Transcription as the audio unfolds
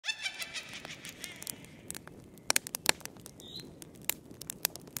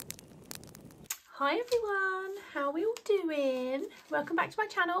Hi everyone, how are we all doing? Welcome back to my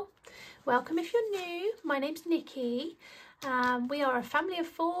channel. Welcome if you're new. My name's Nikki. We are a family of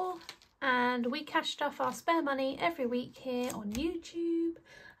 4 and we cash stuff our spare money every week here on YouTube,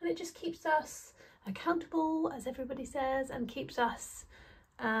 and it just keeps us accountable, as everybody says, and keeps us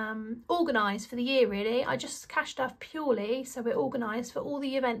organised for the year really. I just cash stuff purely so we're organised for all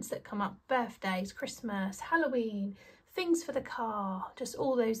the events that come up: birthdays, Christmas, Halloween, things for the car, just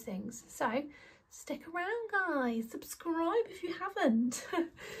all those things. So stick around guys, subscribe if you haven't.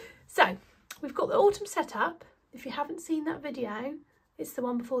 So we've got the autumn set up. If you haven't seen that video, it's the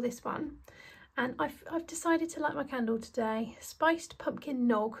one before this one. And I've decided to light my candle today. Spiced pumpkin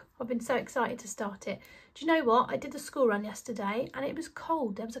nog. I've been so excited to start it. Do you know what? I did the school run yesterday and it was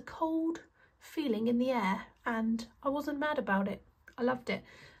cold. There was a cold feeling in the air and I wasn't mad about it. I loved it.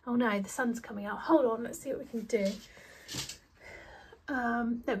 Oh no, the sun's coming out. Hold on, let's see what we can do.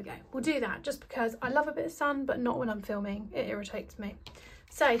 There we go. We'll do that just because I love a bit of sun, but not when I'm filming. It irritates me.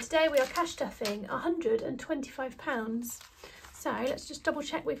 So today we are cash stuffing £125. So let's just double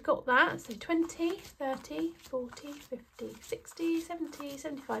check we've got that. So 20, 30, 40, 50, 60, 70,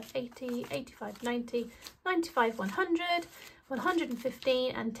 75, 80, 85, 90, 95, 100,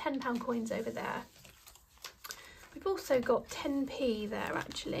 115 and £10 coins over there. We've also got 10p there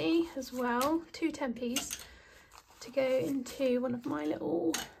actually as well, 2 10p's to go into one of my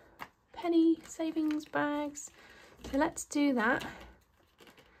little penny savings bags. So let's do that.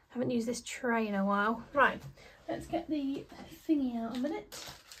 Haven't used this tray in a while. Right, let's get the thingy out a minute.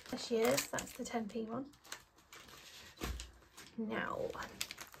 There she is, that's the 10p one. Now,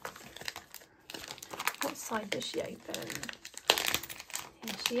 what side does she open?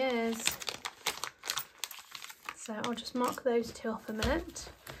 Here she is. So I'll just mark those 2 off a minute.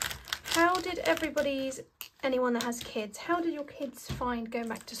 How did anyone that has kids, how did your kids find going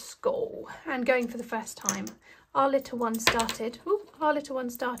back to school and going for the first time? Our little one started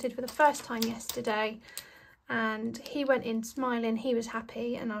for the first time yesterday and he went in smiling. He was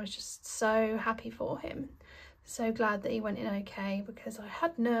happy and I was just so happy for him. So glad that he went in okay because I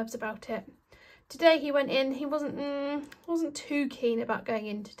had nerves about it. Today he went in, he wasn't too keen about going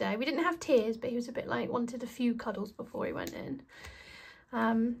in today. We didn't have tears, but he was a bit like wanted a few cuddles before he went in.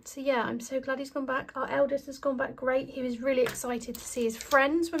 So yeah, I'm so glad he's gone back. Our eldest has gone back great. He was really excited to see his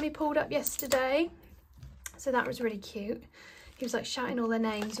friends when we pulled up yesterday. So that was really cute. He was like shouting all their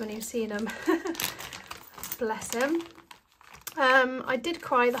names when he was seeing them. Bless him. I did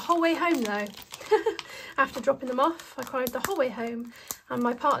cry the whole way home though. After dropping them off, I cried the whole way home. And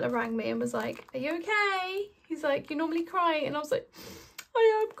my partner rang me and was like, "Are you okay?" He's like, "You're normally crying." And I was like,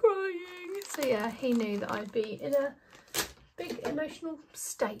 "I am crying." So yeah, he knew that I'd be in a big emotional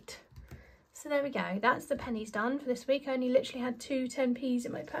state. So there we go, that's the pennies done for this week. I only literally had 2 10p's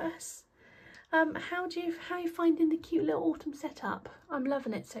in my purse. How are you finding the cute little autumn setup? I'm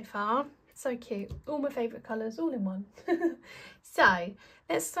loving it so far. So cute, all my favourite colours all in one. So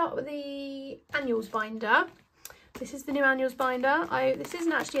let's start with the annuals binder. This is the new annuals binder. This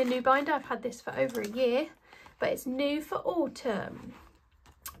isn't actually a new binder, I've had this for over a year, but it's new for autumn.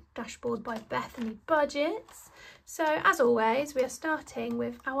 Dashboard by Bethany Budgets. So as always, we are starting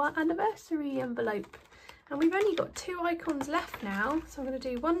with our anniversary envelope and we've only got 2 icons left now. So I'm going to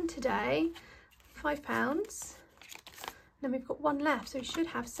do one today, £5. Then we've got 1 left, so we should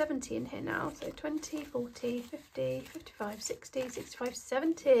have 70 in here now. So 20, 40, 50, 55, 60, 65,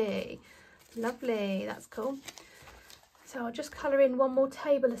 70. Lovely, that's cool. So I'll just colour in one more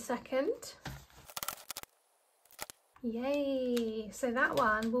table a second. Yay, so that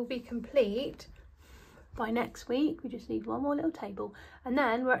one will be complete by next week. We just need one more little table and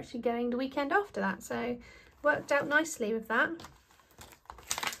then we're actually going the weekend after that, so worked out nicely with that.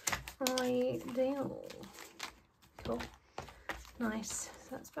 Ideal. Cool, nice.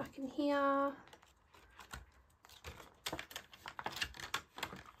 So that's back in here.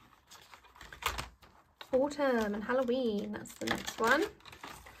 Autumn and Halloween, that's the next one.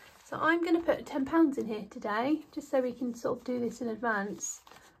 So I'm going to put £10 in here today, just so we can sort of do this in advance.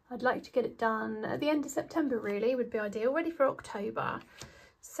 I'd like to get it done at the end of September really, would be ideal, ready for October.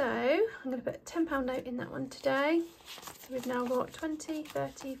 So I'm going to put a £10 note in that one today. So we've now got 20,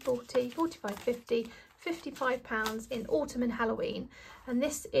 30, 40, 45, 50, £55 in autumn and Halloween. And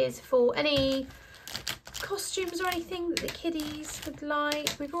this is for any costumes or anything that the kiddies would like.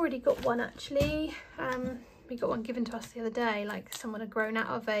 We've already got one actually. We got one given to us the other day, like someone had grown out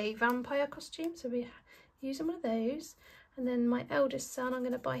of a vampire costume, so we're using one of those. And then my eldest son, I'm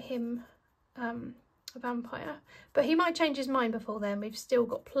going to buy him a vampire. But he might change his mind before then. We've still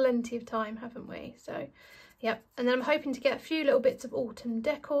got plenty of time, haven't we? So, yep. And then I'm hoping to get a few little bits of autumn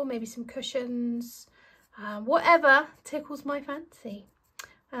decor, maybe some cushions, whatever tickles my fancy.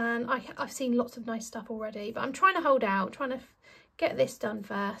 And I've seen lots of nice stuff already, but I'm trying to hold out, trying to get this done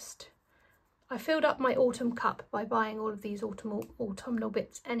first. I filled up my autumn cup by buying all of these autumnal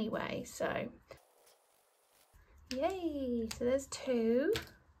bits anyway, so yay. So there's 2.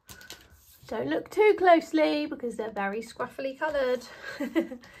 Don't look too closely because they're very scruffily coloured.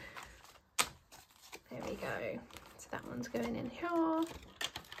 There we go. So that one's going in here.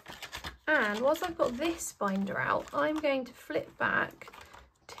 And whilst I've got this binder out, I'm going to flip back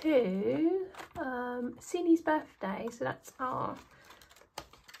to Sini's birthday. So that's our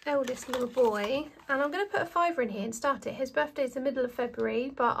eldest little boy, and I'm going to put a £5 in here and start it. His birthday is the middle of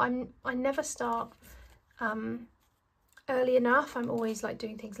February, but I never start early enough. I'm always like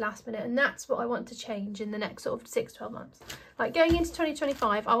doing things last minute, and that's what I want to change in the next sort of 6-12 months. Like going into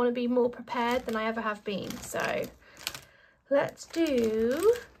 2025, I want to be more prepared than I ever have been. So let's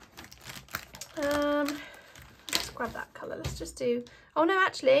do let's grab that colour. Let's just do, oh no,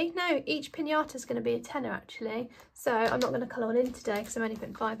 actually no, each pinata is going to be a tenner actually, so I'm not going to colour one in today because I'm only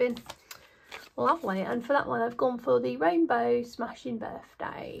putting 5 in. Lovely. And for that one I've gone for the Rainbow Smashing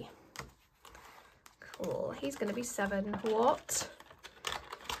Birthday. Cool. He's going to be 7. What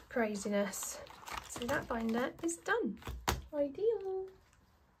craziness. So that binder is done. Ideal.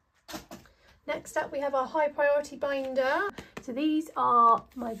 Next up we have our high priority binder. So these are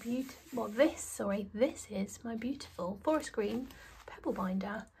my this is my beautiful forest green pebble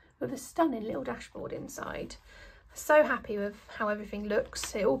binder with a stunning little dashboard inside. So happy with how everything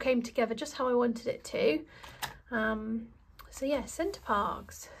looks. It all came together just how I wanted it to. So yeah, Centre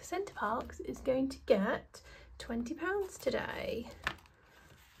Parks is going to get £20 today.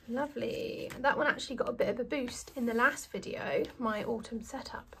 Lovely. That one actually got a bit of a boost in the last video, my autumn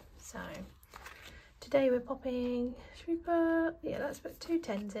setup. So today we're popping, should we put, yeah, let's put 2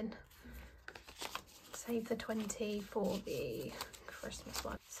 10s in. Save the 20 for the Christmas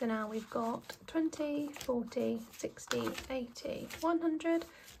one. So now we've got 20, 40, 60, 80, 100,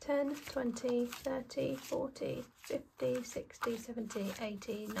 10, 20, 30, 40, 50, 60, 70,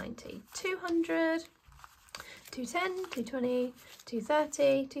 80, 90, 200, 210, 220,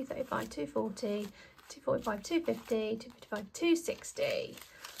 230, 235, 240, 245, 250, 255, 260.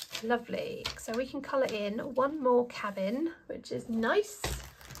 Lovely. So we can colour in one more cabin, which is nice.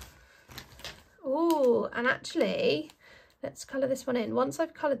 Oh, and actually, let's colour this one in. Once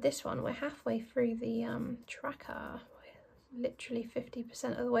I've coloured this one, we're halfway through the tracker. We're literally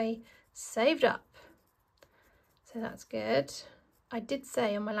 50% of the way saved up. So that's good. I did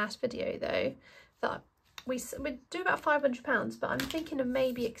say on my last video though that we'd do about £500, but I'm thinking of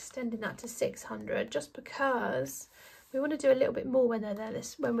maybe extending that to 600 just because we want to do a little bit more when we're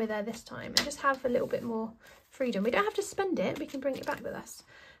there this time, and just have a little bit more freedom. We don't have to spend it, we can bring it back with us.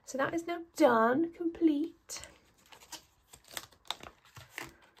 So that is now done, complete.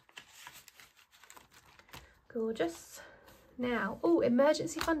 Gorgeous. Now, oh,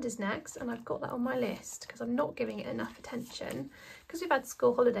 emergency fund is next, and I've got that on my list because I'm not giving it enough attention because we've had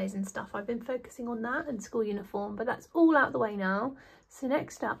school holidays and stuff. I've been focusing on that and school uniform, but that's all out the way now. So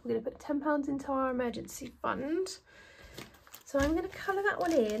next up, we're going to put £10 into our emergency fund. So I'm going to colour that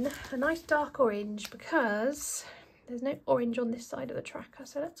one in a nice dark orange because there's no orange on this side of the tracker.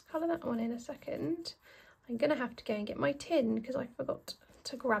 So let's colour that one in a second. I'm going to have to go and get my tin because I forgot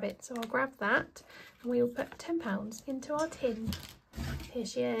to grab it. So I'll grab that and we will put £10 into our tin. Here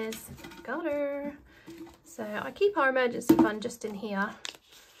she is. Got her. So I keep our emergency fund just in here.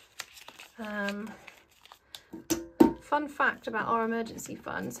 Fun fact about our emergency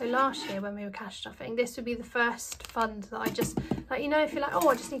fund, so last year when we were cash stuffing, this would be the first fund that I just, like, you know, if you're like, oh,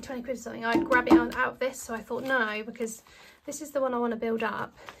 I just need 20 quid or something, I'd grab it out of this. So I thought no, because this is the one I want to build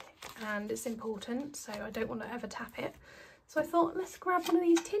up and it's important, so I don't want to ever tap it. So I thought, let's grab one of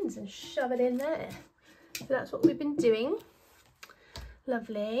these tins and shove it in there. So that's what we've been doing.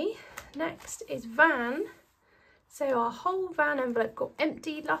 Lovely. Next is van. So our whole van envelope got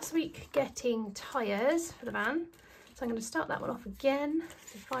emptied last week getting tyres for the van. So I'm going to start that one off again.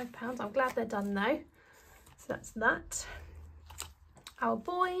 So £5. I'm glad they're done though. So that's that. Our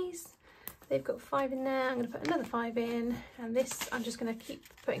boys, they've got 5 in there. I'm going to put another 5 in. And this, I'm just going to keep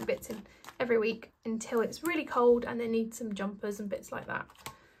putting bits in every week until it's really cold and they need some jumpers and bits like that.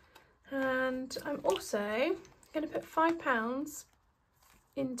 And I'm also going to put £5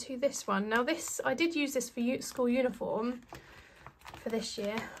 into this one. Now this, I did use this for school uniform for this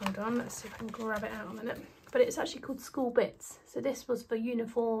year. Hold on, let's see if I can grab it out a minute. But it's actually called School Bits. So this was for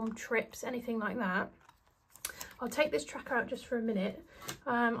uniform, trips, anything like that. I'll take this tracker out just for a minute.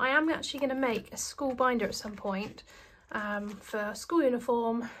 I am actually going to make a school binder at some point for school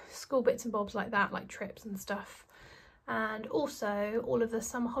uniform, school bits and bobs like that, like trips and stuff. And also all of the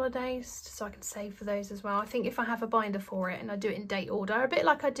summer holidays, so I can save for those as well. I think if I have a binder for it and I do it in date order, a bit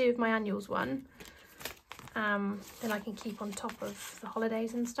like I do with my annuals one, then I can keep on top of the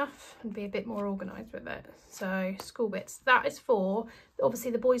holidays and stuff and be a bit more organised with it. So school bits, that is for,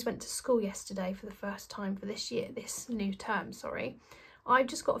 obviously the boys went to school yesterday for the first time for this year, this new term, sorry. I've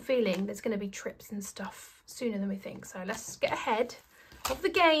just got a feeling there's going to be trips and stuff sooner than we think. So let's get ahead of the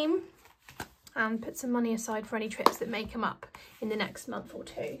game and put some money aside for any trips that may come up in the next month or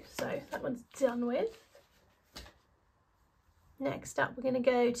two. So that one's done with. Next up, we're going to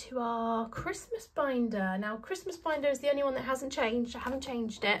go to our Christmas binder. Now, Christmas binder is the only one that hasn't changed. I haven't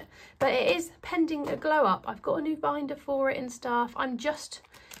changed it, but it is pending a glow up. I've got a new binder for it and stuff. I'm just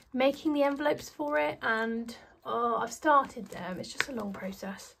making the envelopes for it, and I've started them. It's just a long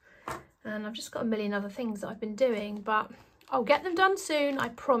process, and I've just got a million other things that I've been doing, but I'll get them done soon, I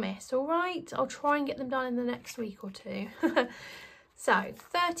promise. All right, I'll try and get them done in the next week or two. So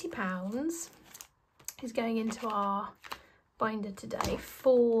 £30 is going into our binder today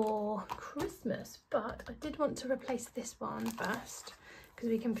for Christmas, but I did want to replace this one first because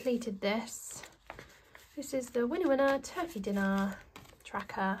we completed this. This is the winner turkey dinner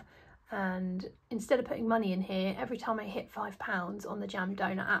tracker, and instead of putting money in here, every time I hit £5 on the Jam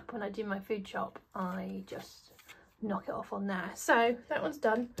Doughnut app when I do my food shop, I just knock it off on there. So that one's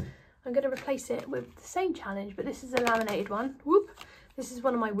done. I'm going to replace it with the same challenge, but this is a laminated one. Whoop! This is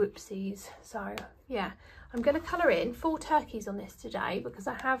one of my whoopsies. So yeah, I'm going to colour in 4 turkeys on this today because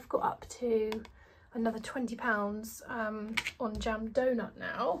I have got up to another £20 on Jam Doughnut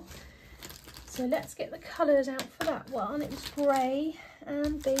now. So let's get the colours out for that one. It was grey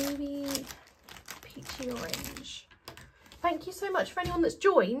and baby peachy orange. Thank you so much for anyone that's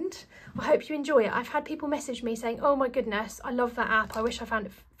joined. I hope you enjoy it. I've had people message me saying, oh my goodness, I love that app. I wish I found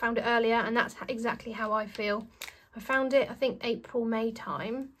it earlier, and that's exactly how I feel. I found it, I think, April, May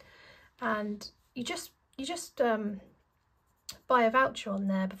time, and you just buy a voucher on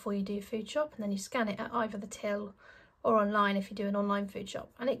there before you do food shop, and then you scan it at either the till or online if you do an online food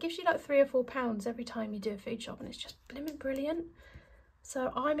shop, and it gives you like £3 or £4 every time you do a food shop, and it's just blimmin' brilliant.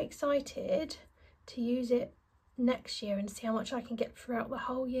 So I'm excited to use it next year and see how much I can get throughout the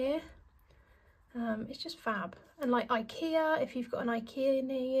whole year. It's just fab. And like IKEA, if you've got an IKEA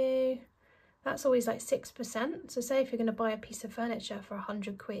near you, that's always like 6%. So say if you're going to buy a piece of furniture for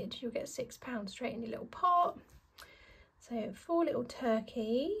 £100, you'll get £6 straight in your little pot. So 4 little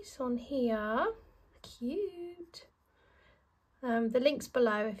turkeys on here, cute. The link's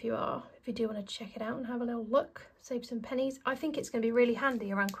below if you do want to check it out and have a little look, save some pennies. I think it's going to be really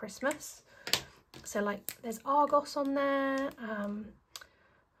handy around Christmas. So like there's Argos on there,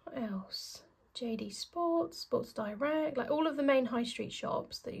 what else? JD Sports, Sports Direct, like all of the main high street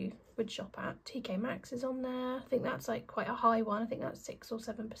shops that you would shop at. TK Maxx is on there. I think that's like quite a high one. I think that's 6 or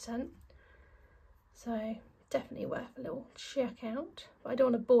 7%. So definitely worth a little check out. But I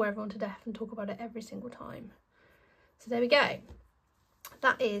don't want to bore everyone to death and talk about it every single time. So there we go.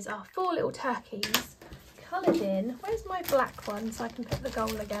 That is our 4 little turkeys coloured in. Where's my black one so I can put the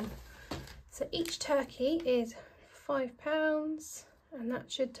goal again? So each turkey is £5. And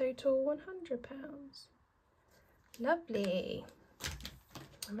that should total £100. Lovely.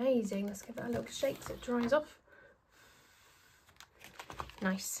 Amazing. Let's give that a little shake so it dries off.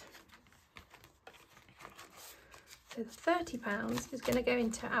 Nice. So the £30 is going to go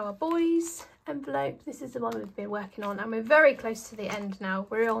into our boys envelope. This is the one we've been working on, and we're very close to the end now.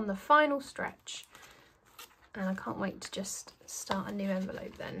 We're on the final stretch. And I can't wait to just start a new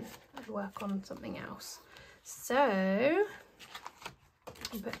envelope then and work on something else. So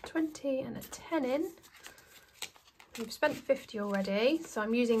we put 20 and a 10 in. We've spent 50 already, so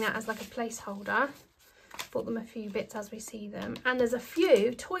I'm using that as like a placeholder. Bought them a few bits as we see them, and there's a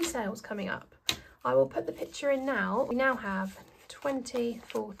few toy sales coming up. I will put the picture in now. We now have 20,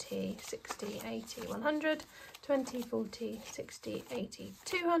 40, 60, 80, 100, 20, 40, 60, 80,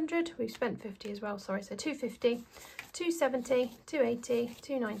 200. We've spent 50 as well, sorry, so 250, 270, 280,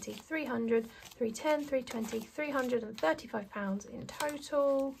 290, 300, 310, 320, £335 in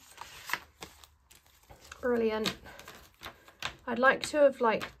total. Brilliant. I'd like to have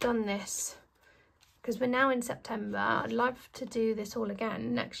done this because we're now in September. I'd love to do this all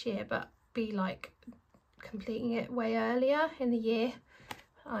again next year, but be like completing it way earlier in the year.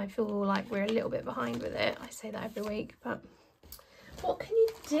 I feel like we're a little bit behind with it. I say that every week, but what can you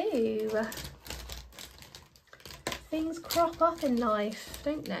do? Things crop up in life,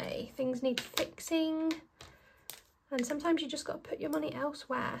 don't they? Things need fixing. And sometimes you just got to put your money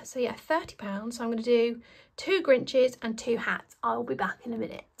elsewhere. So yeah, £30. So I'm going to do 2 Grinches and 2 hats. I'll be back in a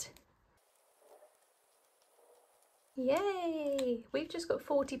minute. Yay! We've just got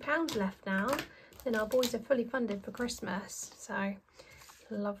 £40 left now. Then our boys are fully funded for Christmas. So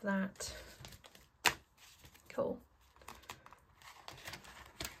love that. Cool.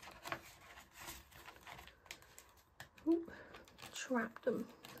 Ooh, trapped them.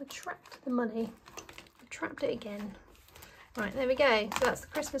 I trapped the money. I trapped it again. Right, there we go. So that's the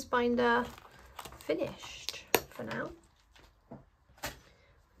Christmas binder finished for now.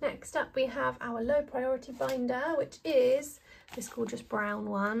 Next up we have our low priority binder, which is this gorgeous brown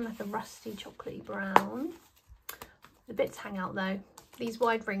one, like a rusty chocolatey brown. The bits hang out though. These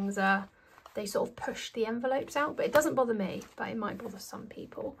wide rings are, they sort of push the envelopes out, but it doesn't bother me, but it might bother some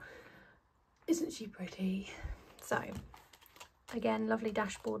people. Isn't she pretty? So again, lovely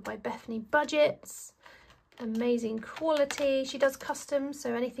dashboard by Bethany Budgets. Amazing quality. She does custom,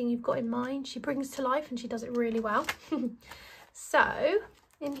 so anything you've got in mind she brings to life, and she does it really well. So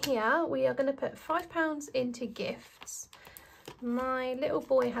in here we are going to put £5 into gifts. My little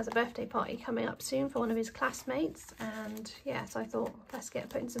boy has a birthday party coming up soon for one of his classmates, and yeah, so I thought let's get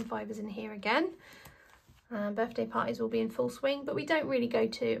putting some fivers in here again. Birthday parties will be in full swing, but we don't really go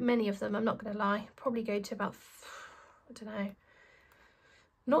to many of them, I'm not going to lie. Probably go to about, I don't know,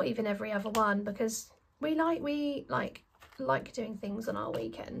 not even every other one, because we like doing things on our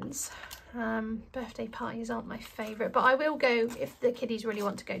weekends. Birthday parties aren't my favourite, but I will go if the kiddies really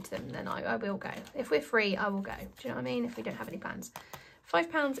want to go to them. Then I will go. If we're free, I will go. Do you know what I mean? If we don't have any plans.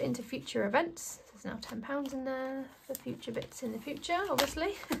 £5 into future events. There's now £10 in there for future bits in the future,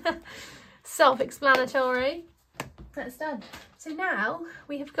 obviously. Self-explanatory. That's done. So now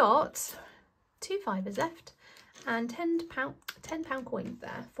we have got 2 fivers left and £10 coins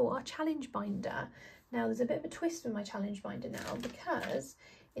there for our challenge binder. Now there's a bit of a twist with my challenge binder now, because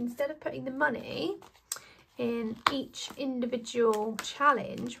instead of putting the money in each individual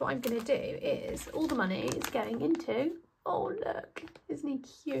challenge, what I'm going to do is all the money is going into, oh look, isn't he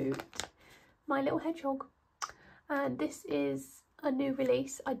cute, my little hedgehog. And this is a new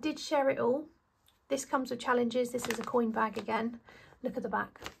release. I did share it all. This comes with challenges. This is a coin bag again. Look at the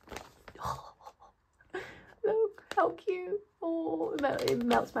back. Oh, look how cute. Oh, it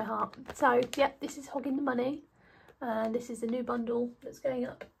melts my heart. So yeah, this is hogging the money, and this is the new bundle that's going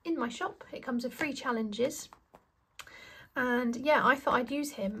up in my shop. It comes with 3 challenges, and yeah, I thought I'd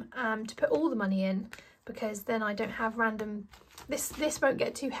use him to put all the money in, because then I don't have random, this won't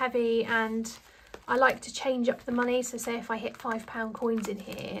get too heavy, and I like to change up the money. So say if I hit £5 coins in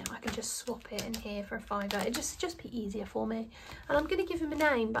here, I can just swap it in here for a fiver. It just be easier for me. And I'm going to give him a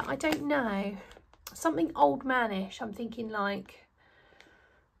name, but I don't know. Something old manish. I'm thinking like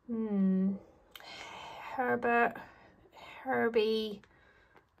Herbert, Herbie,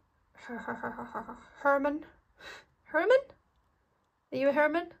 Herman. Herman? Are you a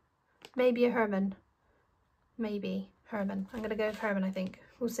Herman? Maybe a Herman. Maybe Herman. I'm going to go with Herman, I think.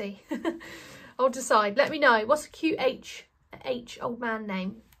 We'll see. I'll decide. Let me know. What's a cute H old man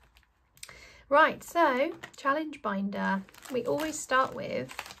name? Right, so challenge binder. We always start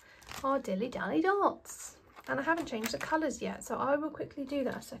with our dilly dally dots, and I haven't changed the colours yet, so I will quickly do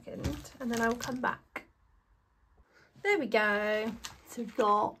that a second and then I will come back. There we go. So we've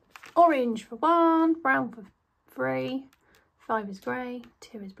got orange for 1, brown for 3, 5 is grey,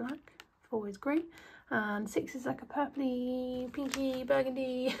 2 is black, 4 is green, and 6 is like a purpley, pinky,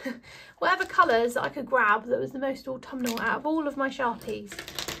 burgundy, whatever colours I could grab that was the most autumnal out of all of my Sharpies.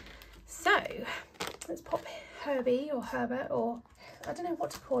 So let's pop Herbie or Herbert, or I don't know what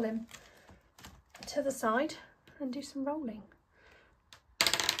to call him, to the side and do some rolling.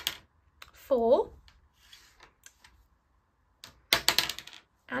 4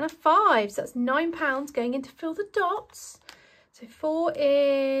 and a 5, so that's £9 going in to fill the dots. So 4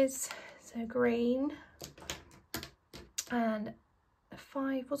 is green and a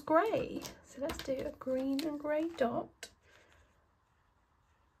 5 was grey, so let's do a green and grey dot.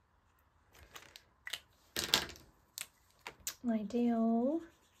 Ideal.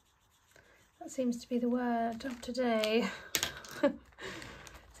 That seems to be the word of today. So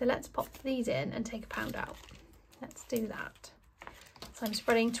let's pop these in and take £1 out. Let's do that. So I'm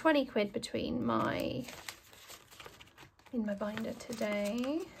spreading 20 quid between in my binder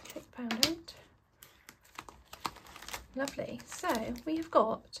today. Take £1 out. Lovely. So we have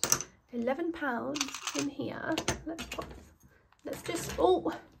got £11 in here. Let's just, oh,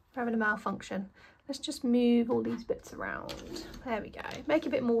 we're having a malfunction. Let's just move all these bits around. There we go. Make a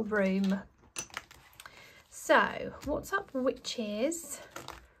bit more room. So what's up, witches?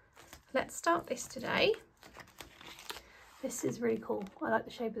 Let's start this today. This is really cool. I like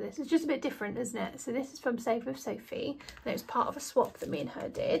the shape of this. It's just a bit different, isn't it? So this is from Save with Sophie. And it was part of a swap that me and her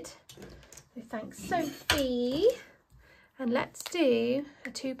did. So thanks, Sophie. And let's do a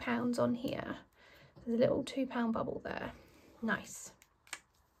 £2 on here. There's a little £2 bubble there. Nice.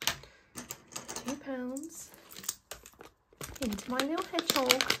 £2 into my little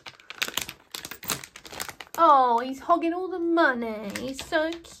hedgehog. Oh, he's hogging all the money. He's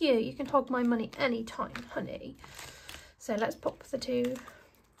so cute. You can hog my money anytime, honey. So let's pop the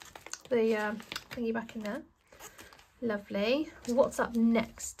thingy back in there. Lovely. What's up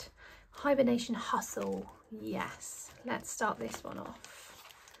next? Hibernation Hustle. Yes. Let's start this one off.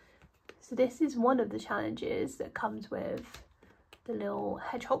 So this is one of the challenges that comes with the little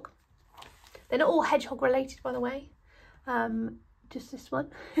hedgehog. They're not all hedgehog related, by the way. Just this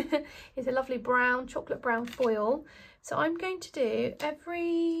one. It's a lovely brown, chocolate brown foil. So I'm going to do,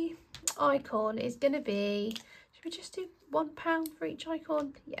 every icon is going to be, should we just do £1 for each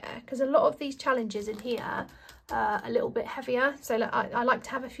icon? Yeah, because a lot of these challenges in here are a little bit heavier. So I like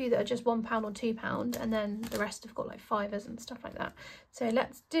to have a few that are just £1 or £2, and then the rest have got like fivers and stuff like that. So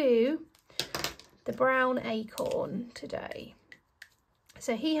let's do the brown acorn today.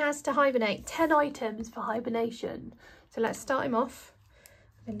 So he has to hibernate 10 items for hibernation. So let's start him off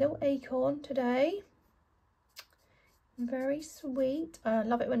with a little acorn today. Very sweet. I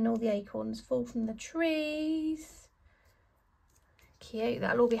love it when all the acorns fall from the trees. Cute.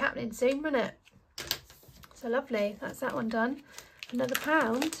 That'll all be happening soon, won't it? So lovely. That's that one done. Another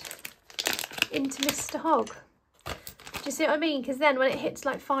 £1 into Mr. Hog. Do you see what I mean? Because then when it hits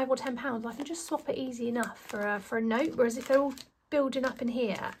like £5 or £10, I can just swap it easy enough for a note. Whereas if they're all building up in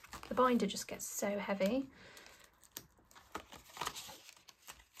here, the binder just gets so heavy.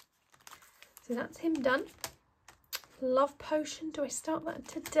 So that's him done. Love potion. Do I start that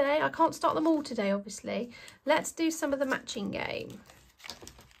today? I can't start them all today, obviously. Let's do some of the matching game.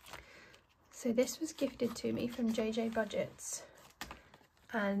 So this was gifted to me from JJ Budgets,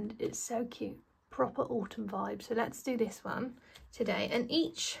 and it's so cute. Proper autumn vibe. So let's do this one today, and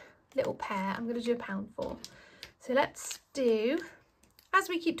each little pair I'm going to do £1 for. So let's do, as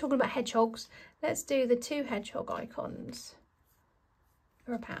we keep talking about hedgehogs, let's do the 2 hedgehog icons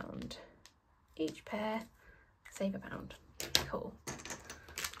for £1. Each pair, save £1. Cool.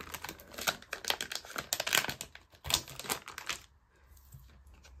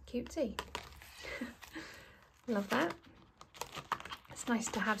 Cutesy. Love that. It's nice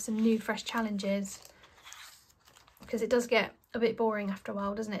to have some new fresh challenges, because it does get a bit boring after a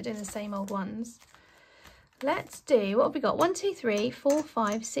while, doesn't it, doing the same old ones. Let's do, what have we got? 1, 2, 3, 4,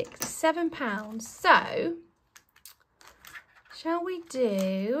 5, 6, £7. So shall we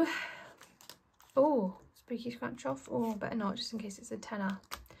do, oh, spooky scratch off? Oh, better not, just in case it's a tenner.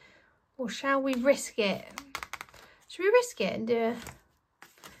 Or shall we risk it? Should we risk it and do a,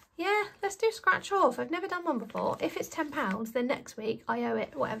 yeah, let's do scratch off. I've never done one before. If it's £10, then next week I owe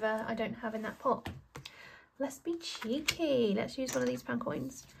it whatever I don't have in that pot. Let's be cheeky. Let's use one of these pound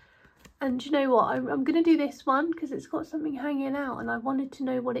coins. And you know what? I'm going to do this one because it's got something hanging out and I wanted to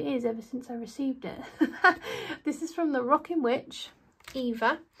know what it is ever since I received it. This is from the Rockin' Witch,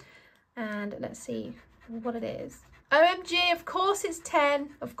 Eva. And let's see what it is. OMG, of course it's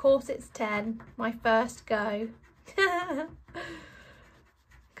 10. Of course it's 10. My first go.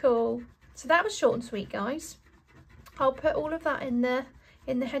 Cool. So that was short and sweet, guys. I'll put all of that in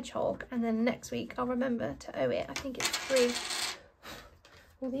the hedgehog, and then next week I'll remember to owe it. I think it's 3.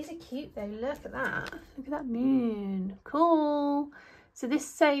 Well, these are cute though. Look at that. Look at that moon. Cool. So this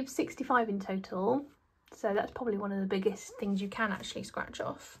saves 65 in total. So that's probably one of the biggest things you can actually scratch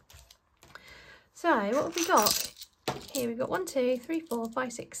off. So what have we got? Here we've got 1, 2, 3, 4,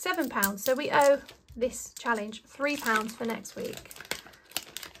 5, 6, £7. So we owe this challenge £3 for next week.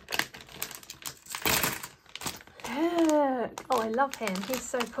 Look. Oh, I love him. He's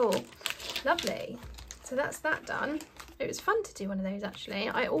so cool. Lovely. So that's that done. It was fun to do one of those, actually.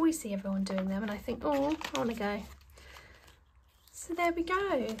 I always see everyone doing them and I think, oh, I want to go. So there we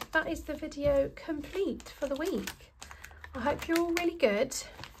go. That is the video complete for the week. I hope you're all really good.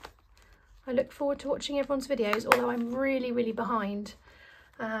 I look forward to watching everyone's videos, although I'm really, really behind.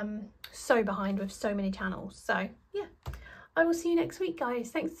 So behind with so many channels. So, yeah. I will see you next week,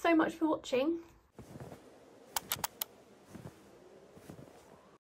 guys. Thanks so much for watching.